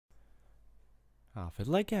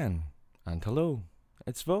Fiddle again, and hello,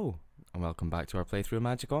 it's Vo, and welcome back to our playthrough of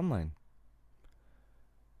Magic Online.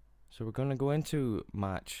 So we're going to go into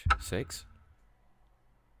match 6.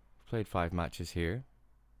 We've played 5 matches here.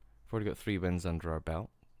 We've already got 3 wins under our belt.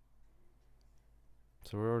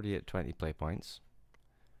 So we're already at 20 play points.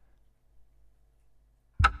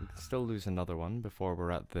 We can still lose another one before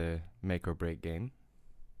we're at the make or break game.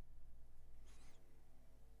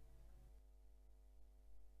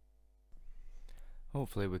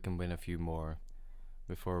 Hopefully we can win a few more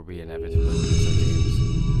before we inevitably lose our games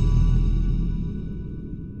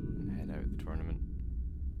and head out of the tournament.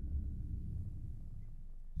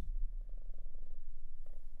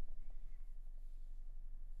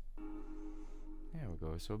 There we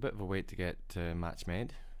go, so a bit of a wait to get match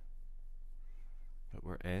made. But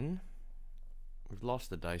we're in. We've lost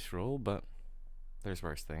the dice roll, but there's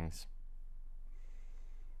worse things.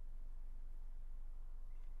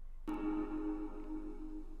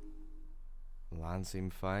 Land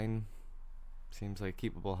seemed fine. Seems like a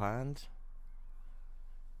keepable hand.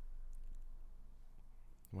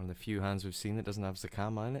 One of the few hands we've seen that doesn't have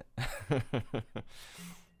Zacama in it. So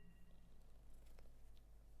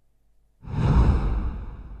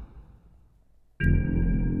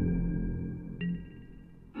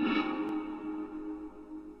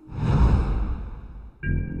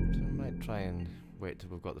we might try and wait till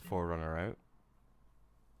we've got the Forerunner out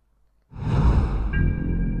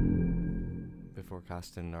before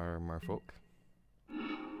casting our Merfolk.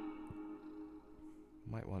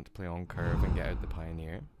 Might want to play on curve and get out the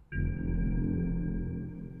Pioneer.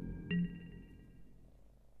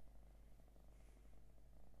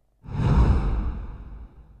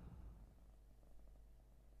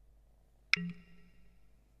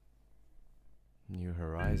 New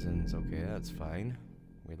Horizons, okay, that's fine.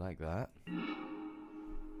 We like that.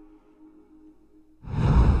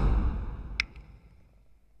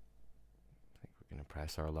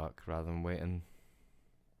 Press our luck rather than waiting.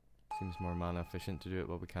 Seems more mana efficient to do it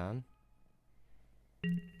while we can.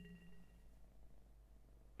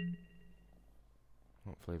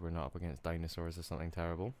 Hopefully we're not up against dinosaurs or something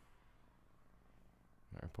terrible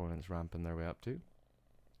our opponent's ramping their way up to.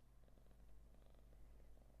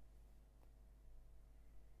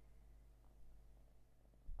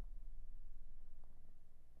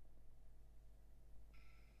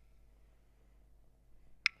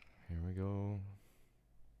 Here we go.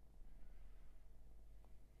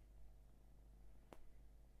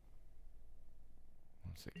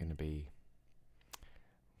 What's it gonna be?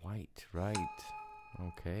 White, right.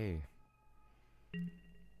 Okay.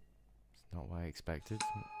 It's not what I expected.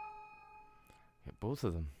 Get both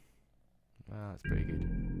of them. Ah, that's pretty good.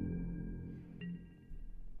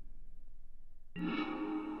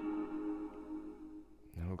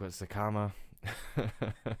 Now we've got Zacama.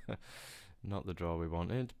 Not the draw we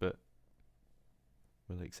wanted, but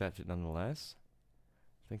we'll accept it nonetheless.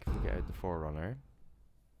 I think if we get out the Forerunner.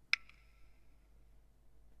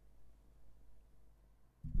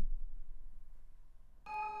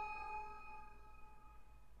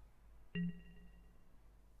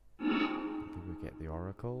 Maybe we get the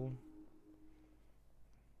Oracle.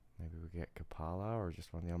 Maybe we get Kapala or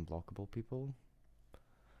just one of the unblockable people.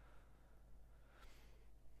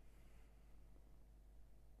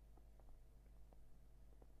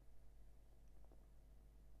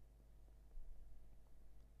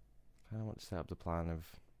 I want to set up the plan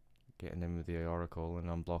of getting in with the Oracle and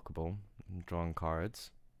unblockable and drawing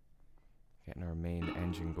cards. Getting our main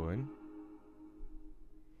engine going.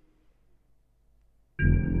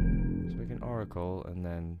 So we can Oracle and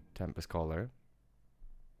then Tempest Caller.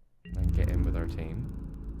 And then get in with our team.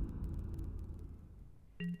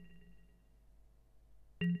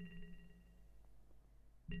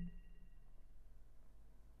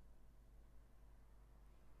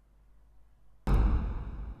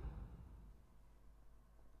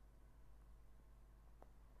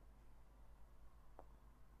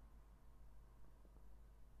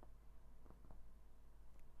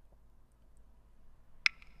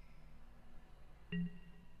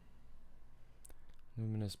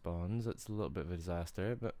 Luminous Bonds, that's a little bit of a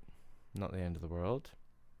disaster, but not the end of the world.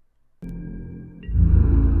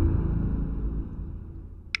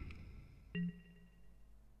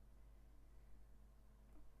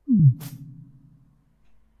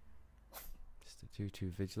 Just a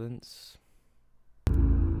 2-2 Vigilance.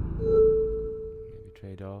 Maybe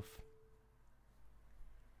trade off.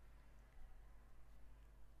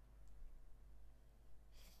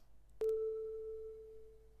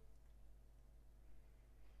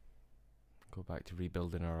 Go back to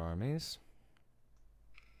rebuilding our armies.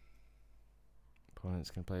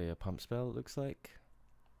 Opponents can play a pump spell, it looks like.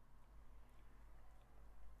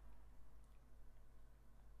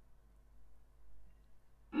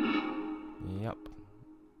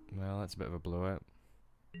 Well, that's a bit of a blowout.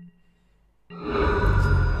 Just like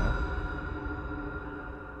that.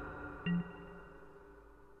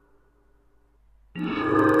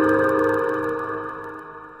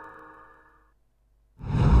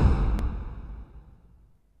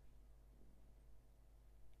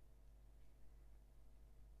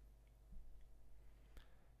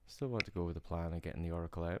 Still want to go with the plan of getting the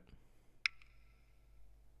Oracle out.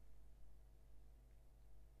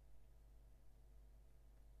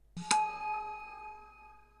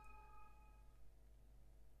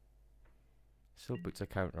 Still puts a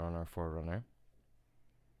counter on our Forerunner.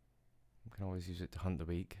 We can always use it to hunt the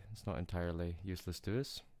weak. It's not entirely useless to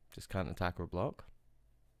us. Just can't attack or block.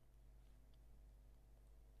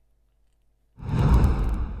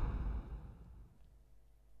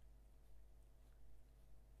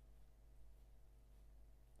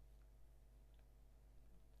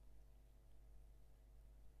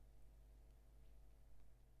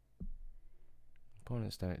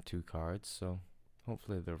 Opponent's down at 2 cards, so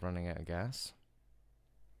hopefully they're running out of gas.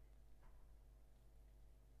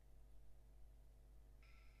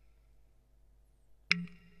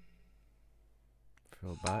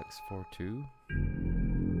 Fill backs 4-2.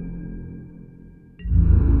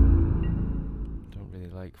 Don't really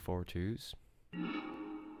like 4-2s. I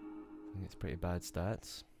think it's pretty bad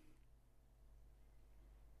stats.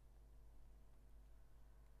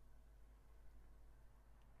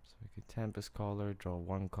 So we could Tempest Caller, draw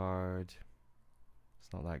 1 card.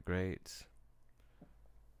 It's not that great.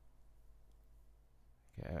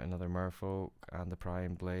 Get out another Merfolk and the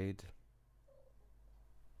Prime Blade.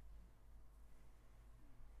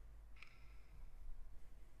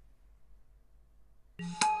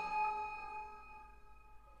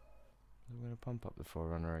 I'm going to pump up the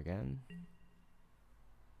Forerunner again.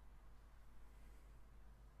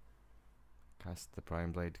 Cast the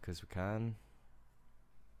Prime Blade because we can.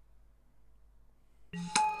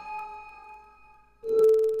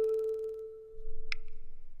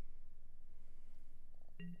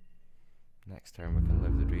 Next turn we can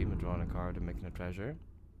live the dream of drawing a card and making a treasure.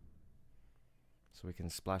 So we can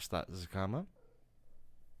splash that Zacama.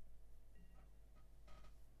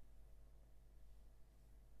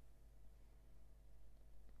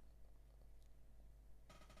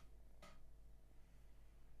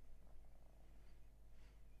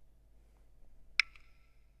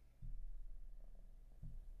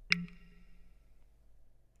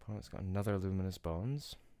 Opponent's got another Luminous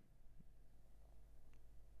Bones.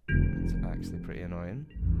 It's actually pretty annoying.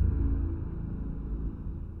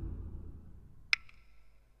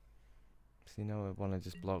 See, now I want to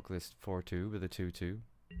just block this 4-2 with a 2-2.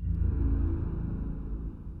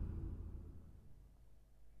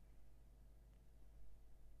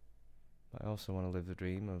 But I also want to live the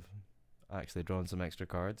dream of actually drawing some extra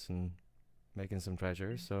cards and making some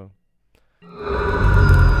treasures, so we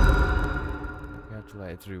have to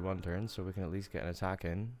let it through 1 turn so we can at least get an attack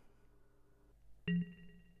in.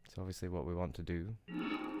 It's obviously what we want to do.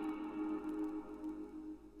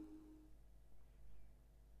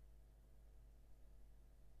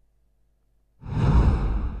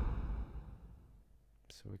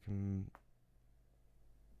 So we can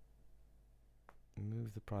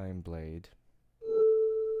move the Prime Blade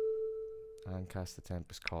and cast the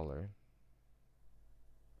Tempest Caller.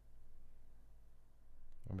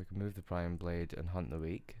 Or we can move the Prime Blade and hunt the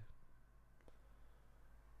weak.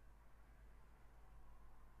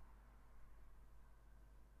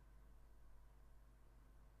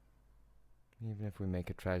 Even if we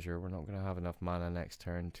make a treasure, we're not going to have enough mana next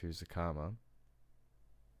turn to Zacama.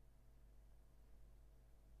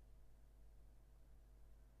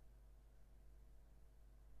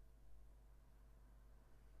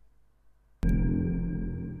 I'm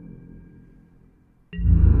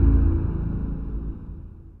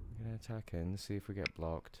going to attack in, see if we get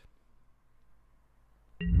blocked.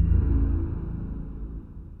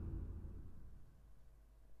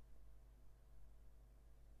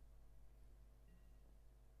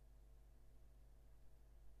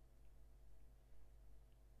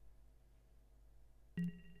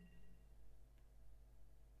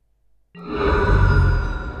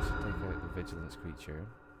 Vigilance creature.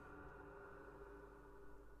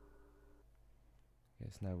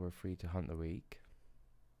 Guess now we're free to hunt the weak.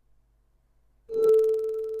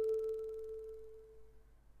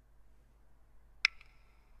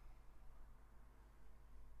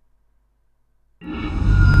 So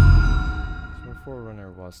our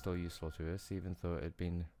Forerunner was still useful to us, even though it had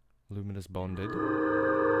been Luminous Bonded.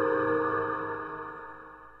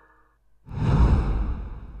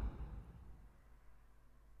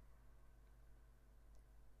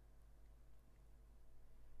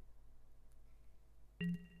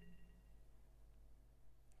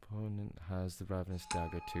 has the Ravenous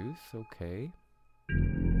Dagger Tooth, okay.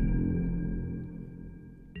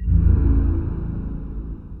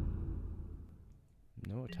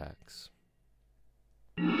 No attacks.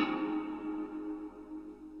 I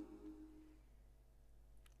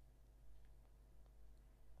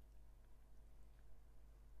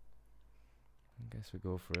guess we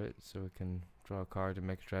go for it, so we can draw a card and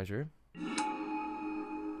make a treasure.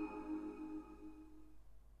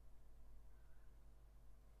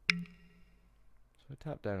 So we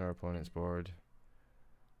tap down our opponent's board.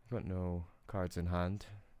 We've got no cards in hand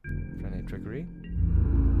for any trickery.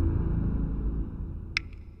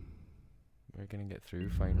 We're gonna get through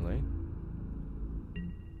finally.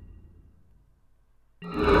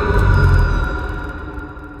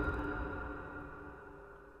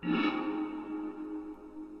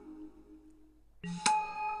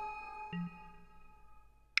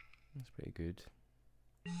 That's pretty good.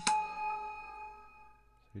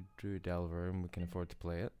 So we drew a Delver and we can afford to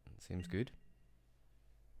play it. Seems good.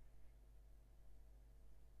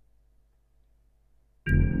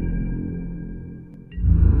 If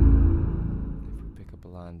we pick up a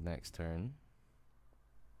land next turn,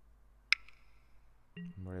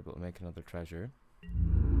 and we're able to make another treasure.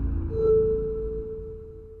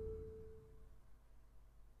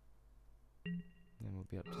 Then we'll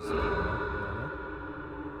be up to Zacama.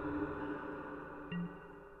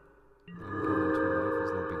 Then getting into a life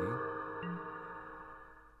is no biggie.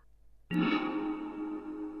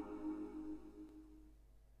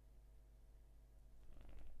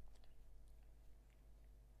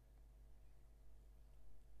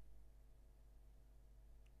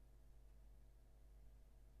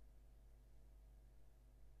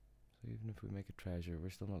 So even if we make a treasure, we're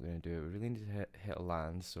still not going to do it. We really need to hit a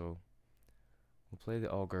land, so we'll play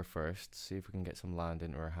the Augur first, see if we can get some land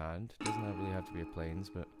into our hand. It doesn't really have to be a plains,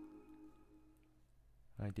 but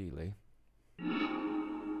ideally.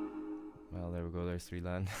 Well, there we go, there's 3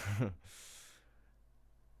 land.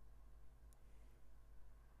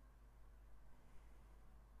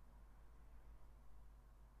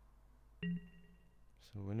 So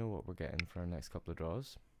we know what we're getting for our next couple of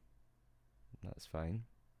draws. That's fine.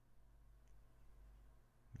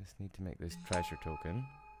 Just need to make this treasure token.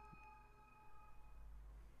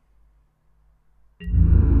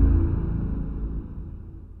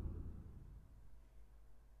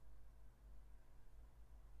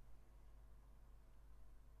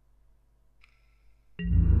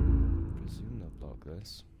 Presume they'll block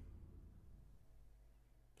this,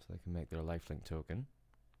 so they can make their lifelink token.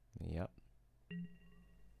 Yep.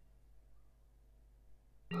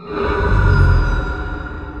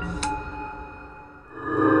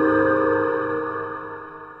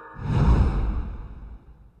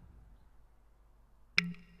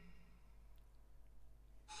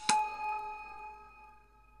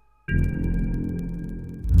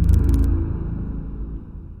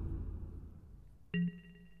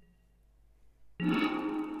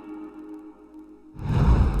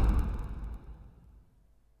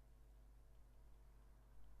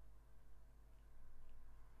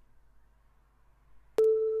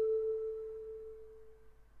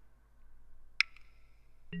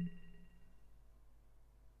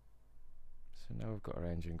 So now we've got our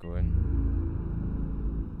engine going.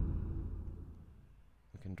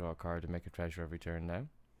 We can draw a card and make a treasure every turn now.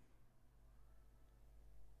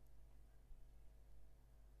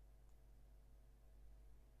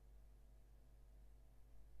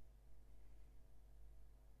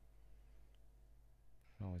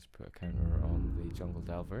 Always put a counter on the Jungle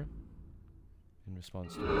Delver in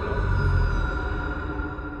response to a block.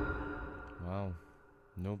 Wow,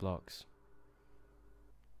 no blocks.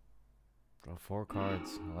 Draw 4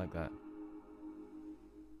 cards, I like that.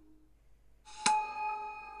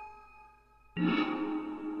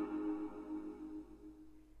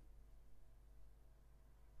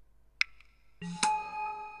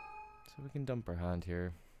 So we can dump our hand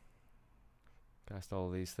here. Cast all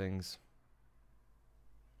these things.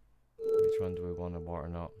 Which one do we want to want or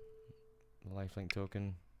not? The lifelink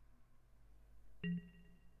token.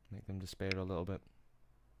 Make them despair a little bit.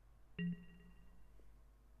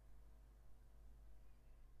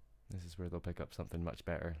 This is where they'll pick up something much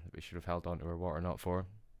better that we should have held on to our water not for.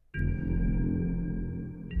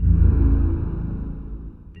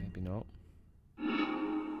 Maybe not.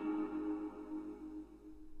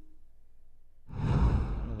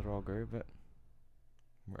 Another Augur, but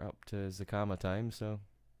we're up to Zacama time, so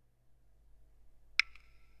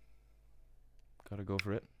gotta go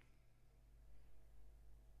for it.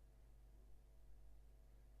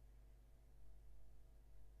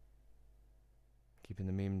 Keeping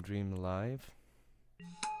the meme dream alive.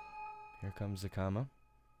 Here comes Zacama.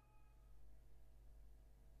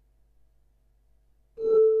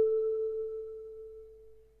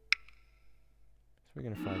 we're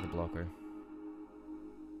gonna fry the blocker.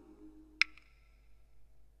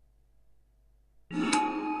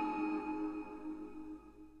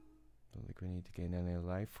 Don't think we need to gain any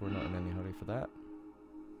life. We're not in any hurry for that.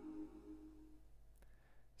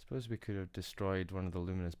 Suppose we could have destroyed one of the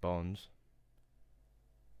luminous bonds.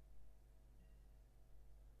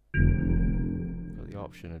 Got the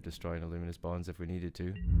option of destroying a luminous bonds if we needed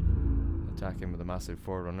to. Attack him with a massive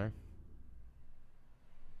forerunner.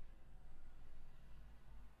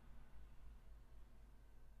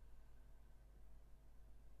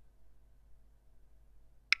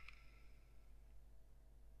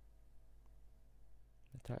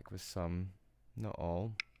 Attack with some, not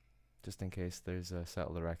all, just in case there's a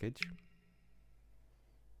settle the wreckage.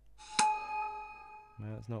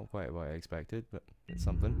 Well, it's not quite what I expected, but it's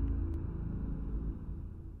something.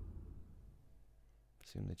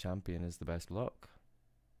 Assume the champion is the best luck.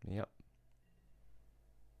 Yep.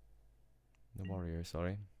 The warrior,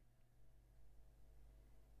 sorry.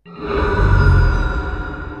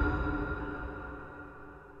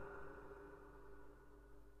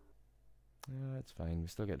 That's fine, we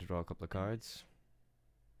still get to draw a couple of cards.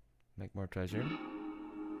 Make more treasure.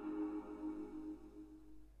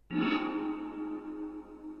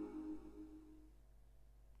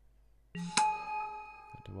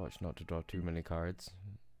 Got to watch not to draw too many cards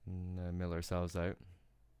and mill ourselves out.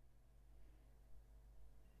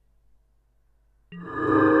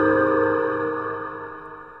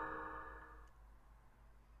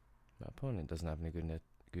 My opponent doesn't have any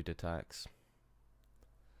good attacks.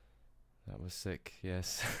 That was sick,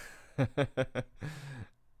 yes.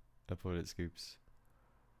 Opponent scoops.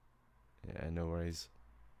 Yeah, no worries.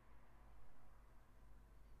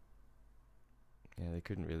 Yeah, they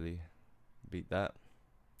couldn't really beat that.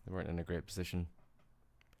 They weren't in a great position.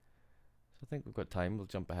 So I think we've got time. We'll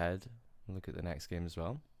jump ahead and look at the next game as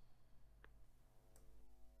well.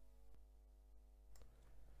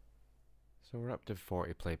 So we're up to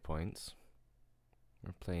 40 play points.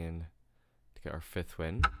 We're playing to get our 5th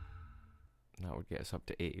win. That would get us up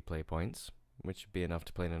to 80 play points, which would be enough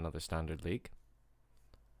to play in another standard league.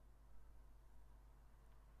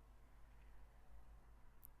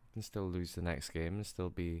 We can still lose the next game and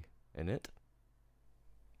still be in it.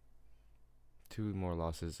 2 more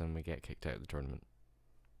losses and we get kicked out of the tournament.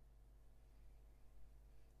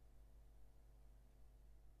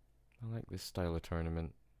 I like this style of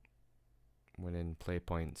tournament. Winning play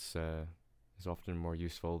points is often more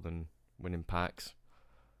useful than winning packs.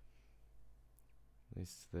 At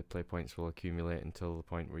least the play points will accumulate until the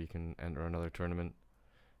point where you can enter another tournament.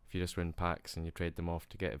 If you just win packs and you trade them off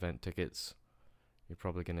to get event tickets, you're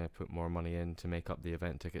probably going to put more money in to make up the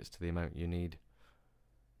event tickets to the amount you need.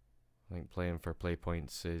 I think playing for play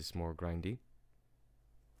points is more grindy.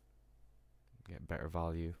 Get better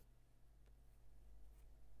value.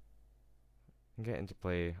 And getting to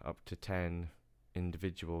play up to 10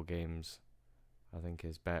 individual games I think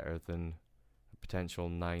is better than a potential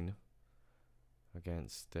 9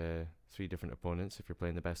 against 3 different opponents if you're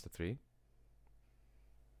playing the best of 3.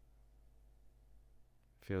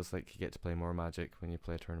 Feels like you get to play more Magic when you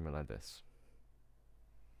play a tournament like this.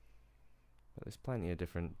 But there's plenty of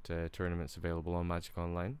different tournaments available on Magic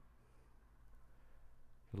Online.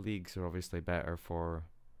 The leagues are obviously better for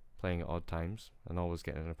playing at odd times and always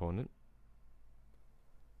getting an opponent.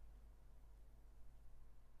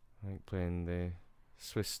 I think playing the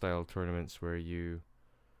Swiss style tournaments where you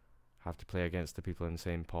have to play against the people in the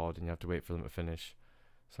same pod and you have to wait for them to finish.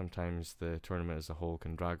 Sometimes the tournament as a whole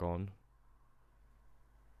can drag on.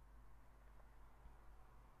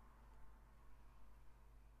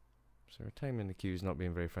 So our time in the queue is not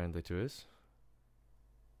being very friendly to us.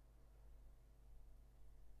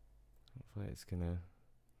 Hopefully it's gonna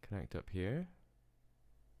connect up here.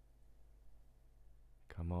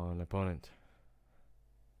 Come on, opponent.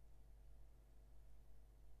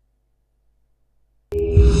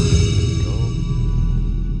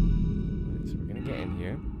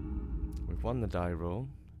 Won the die roll,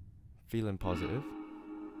 feeling positive.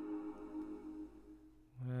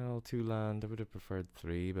 Well, 2 land, I would have preferred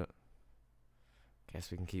 3, but guess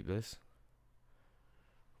we can keep this.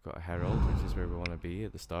 We've got a Herald, which is where we want to be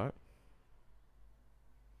at the start.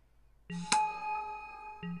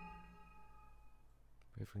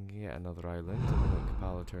 If we can get another island, and we'll make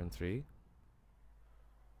Capella turn 3.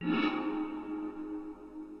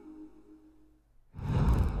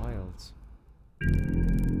 Wilds.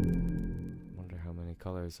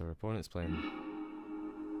 Colours our opponent's playing.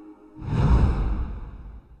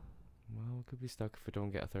 Well, we could be stuck if we don't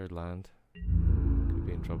get a 3rd land. Could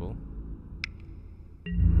be in trouble.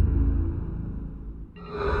 Just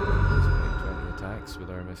make 20 attack. attacks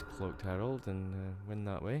with our Mist-Cloaked Herald and win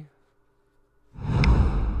that way.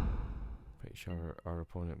 Pretty sure our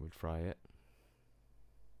opponent would fry it.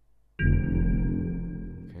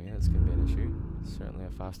 Okay, that's going to be an issue. Certainly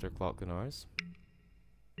a faster clock than ours.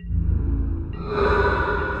 So we'll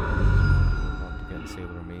want to get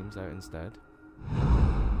Sailor Memes out instead.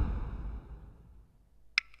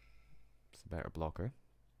 It's a better blocker.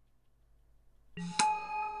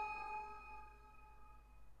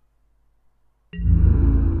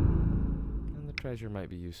 And the treasure might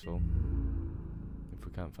be useful if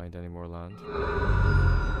we can't find any more land.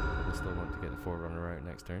 Probably still want to get the Forerunner out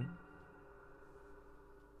next turn.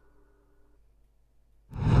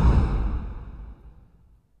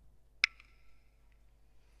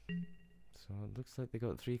 So it looks like they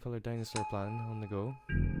got 3-color dinosaur plan on the go.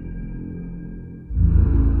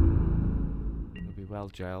 It'll be well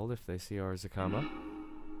gelled if they see our Zacama.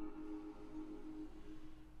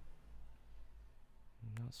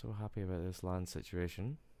 I'm not so happy about this land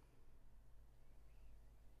situation.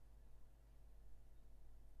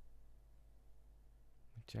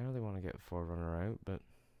 I generally want to get Forerunner out, but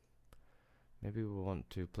maybe we'll want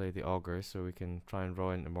to play the Augur so we can try and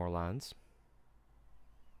draw into more lands.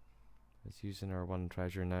 It's using our 1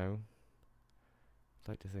 treasure now. I'd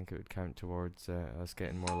like to think it would count towards us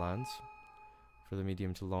getting more lands for the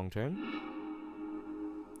medium to long term.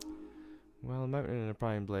 Well, a Mountain and a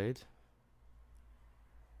Prime Blade.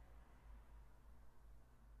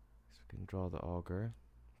 So we can draw the Augur,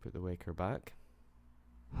 put the Waker back.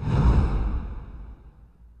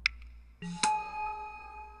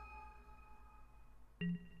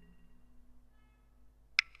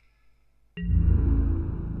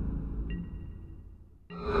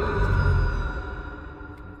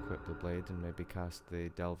 The blade and maybe cast the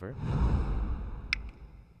Delver.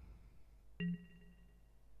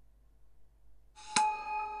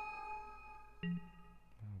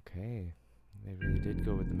 Okay, they really did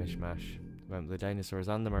go with the mishmash. Went with the dinosaurs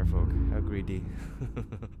and the Merfolk. How greedy.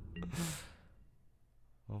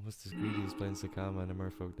 Almost as greedy as playing Zacama in a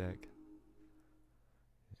Merfolk deck.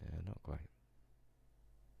 Yeah, not quite.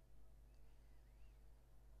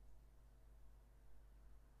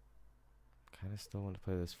 Kinda still want to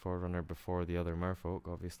play this Forerunner before the other Merfolk,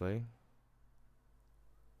 obviously.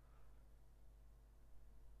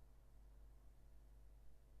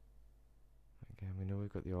 Again, we know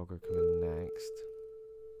we've got the Augur coming next.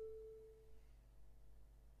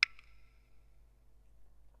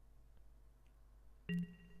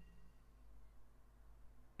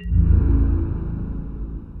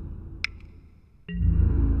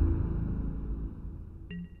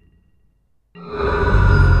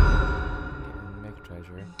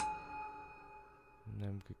 Treasure. And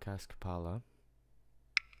then we could cast Kapala.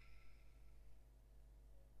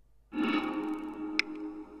 If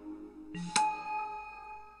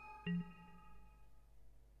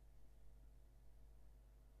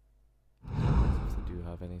they do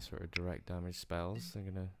have any sort of direct damage spells, they're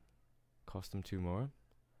gonna cost them 2 more.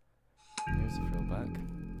 There's the fill back.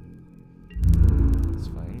 That's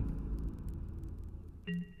fine.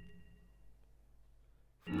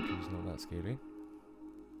 Fortune's not that scary.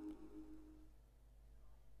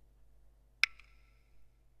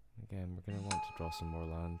 Again, we're going to want to draw some more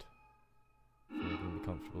land before we're going to be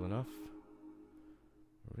comfortable enough.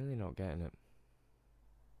 We're really not getting it.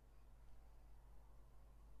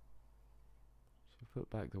 So put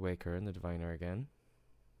back the Waker and the Diviner again.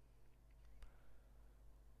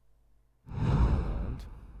 Land.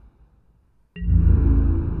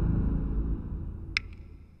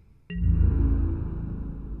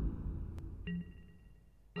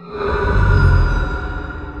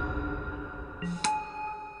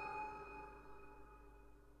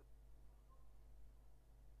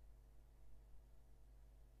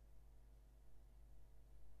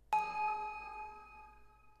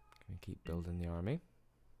 Keep building the army.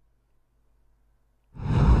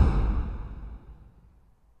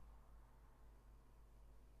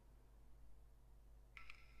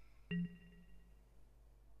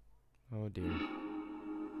 Oh dear.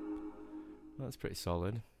 Well, that's pretty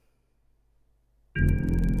solid.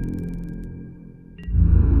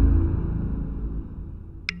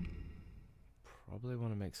 Probably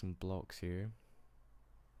want to make some blocks here.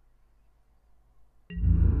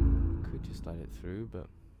 Could just let it through, but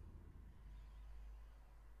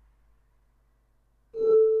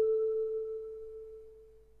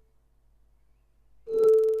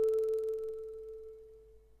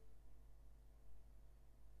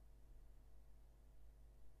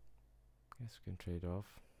guess we can trade off.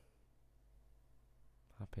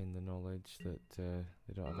 Happy in the knowledge that they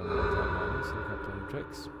don't have any attack mana, so they can't play any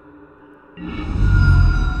tricks.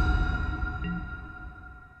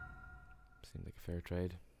 fair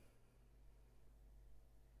trade.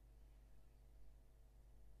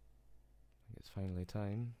 I think it's finally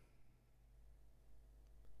time.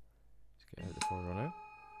 Let's get out the Forerunner.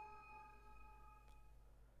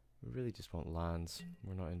 We really just want lands.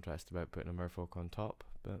 We're not interested about putting a Merfolk on top,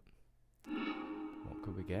 but what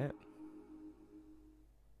could we get?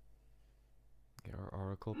 Get our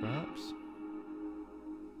Oracle perhaps?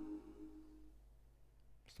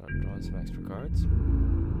 Start drawing some extra cards.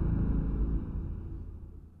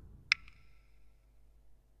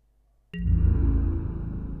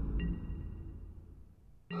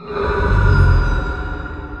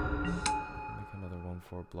 Make another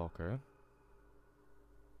 1/4 blocker.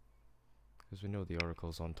 Because we know the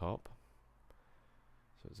Oracle's on top.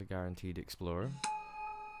 So it's a guaranteed Explorer.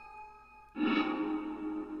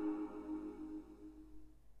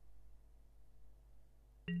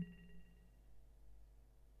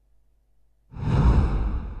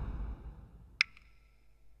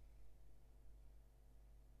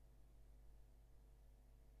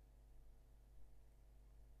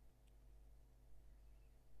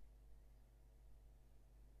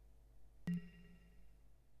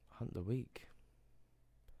 Hunt the Weak.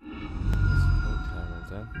 Smoke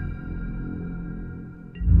Herald, eh?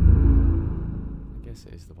 I guess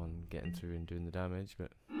it is the one getting through and doing the damage,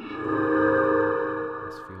 but I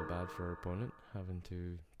just feel bad for our opponent having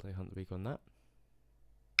to play Hunt the Weak on that.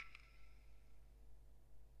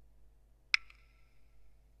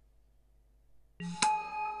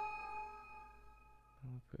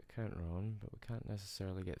 I'll put a counter on, but we can't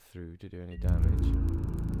necessarily get through to do any damage.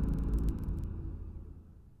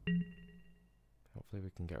 Hopefully we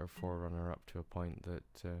can get our Forerunner up to a point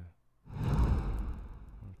that our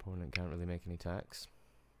opponent can't really make any attacks.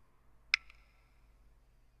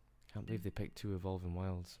 Can't believe they picked 2 Evolving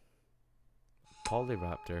Wilds.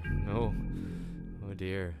 Polyraptor, no. Oh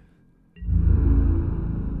dear.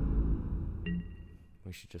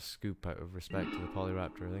 We should just scoop out of respect to the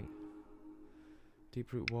Polyraptor, I think.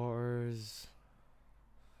 Deeproot Waters.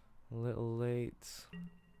 A little late.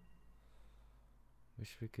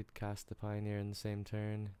 Wish we could cast the Pioneer in the same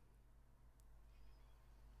turn.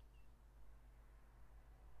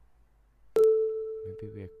 Maybe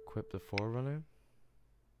we equip the Forerunner.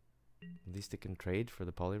 At least it can trade for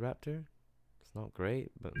the Polyraptor. It's not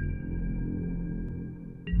great, but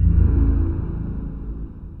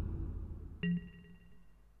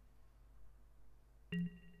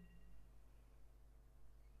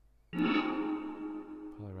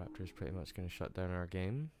Polyraptor is pretty much going to shut down our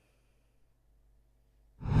game.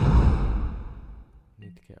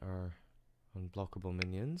 Need to get our unblockable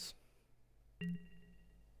minions.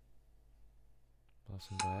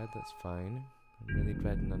 Blossom Bread, that's fine. I'm really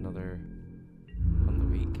dreading another Hunt the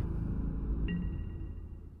Weak.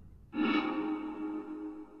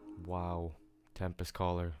 Wow. Tempest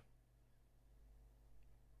Caller.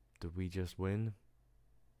 Did we just win?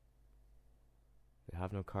 They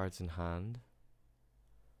have no cards in hand.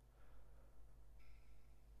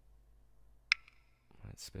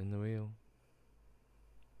 Let's spin the wheel.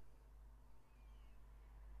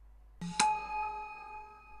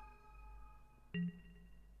 Get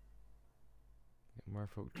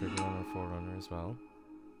Merfolk trigger on our Forerunner as well.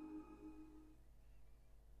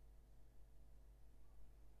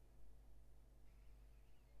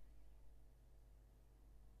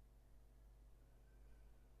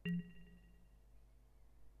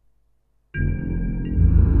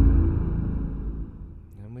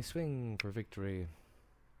 And we swing for victory.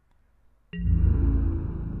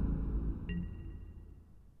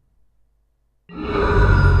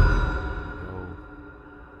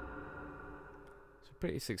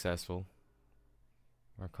 Pretty successful.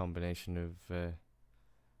 Our combination of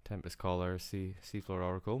Tempest Caller, Seafloor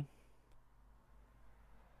Oracle.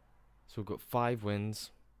 So we've got 5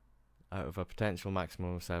 wins out of a potential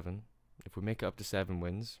maximum of 7. If we make it up to 7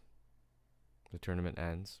 wins, the tournament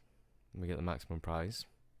ends and we get the maximum prize.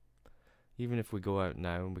 Even if we go out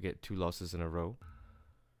now and we get 2 losses in a row,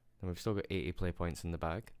 then we've still got 80 play points in the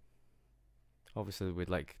bag. Obviously we'd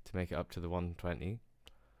like to make it up to the 120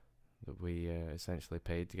 that we essentially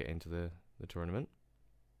paid to get into the tournament.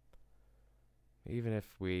 Even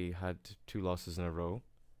if we had 2 losses in a row,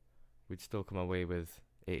 we'd still come away with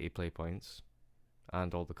 80 play points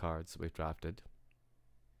and all the cards that we've drafted,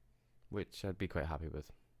 which I'd be quite happy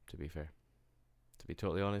with, to be fair. To be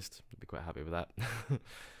totally honest, I'd be quite happy with that.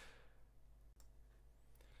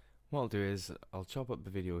 What I'll do is I'll chop up the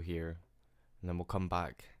video here and then we'll come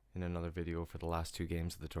back in another video for the last 2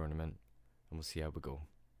 games of the tournament and we'll see how we go.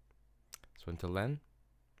 So until then,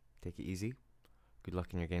 take it easy, good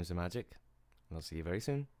luck in your games of Magic, and I'll see you very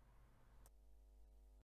soon.